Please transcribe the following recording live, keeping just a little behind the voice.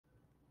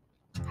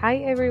Hi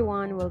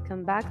everyone,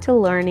 welcome back to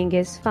Learning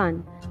is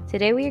Fun.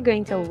 Today we are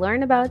going to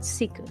learn about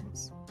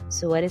sequence.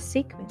 So what is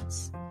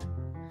sequence?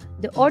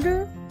 The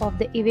order of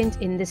the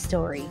event in the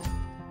story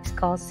is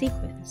called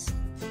sequence.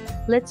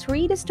 Let's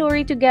read the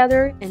story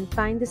together and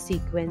find the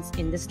sequence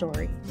in the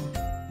story.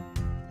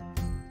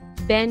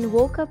 Ben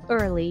woke up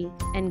early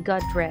and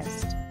got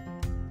dressed.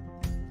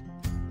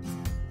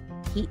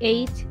 He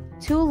ate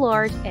 2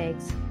 large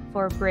eggs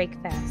for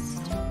breakfast.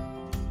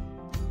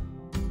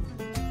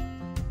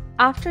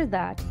 After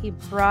that, he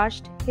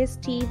brushed his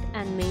teeth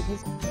and made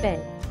his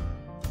bed.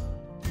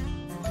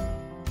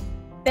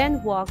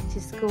 Ben walked to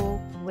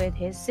school with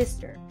his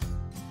sister.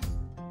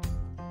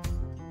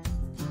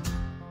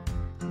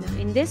 Now,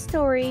 in this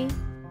story,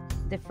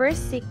 the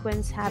first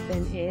sequence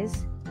happened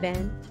is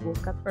Ben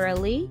woke up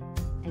early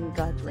and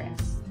got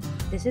dressed.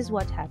 This is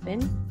what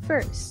happened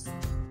first.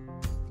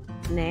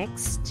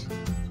 Next,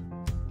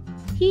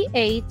 he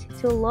ate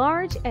 2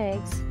 large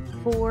eggs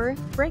for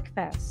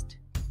breakfast.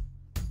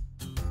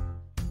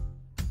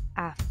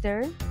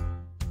 After,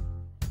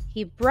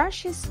 he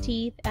brushed his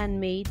teeth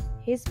and made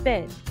his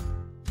bed.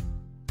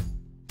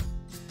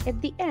 At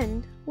the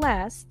end,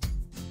 last,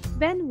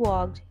 Ben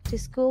walked to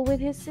school with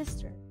his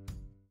sister.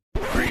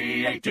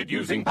 Created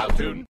using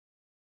Powtoon.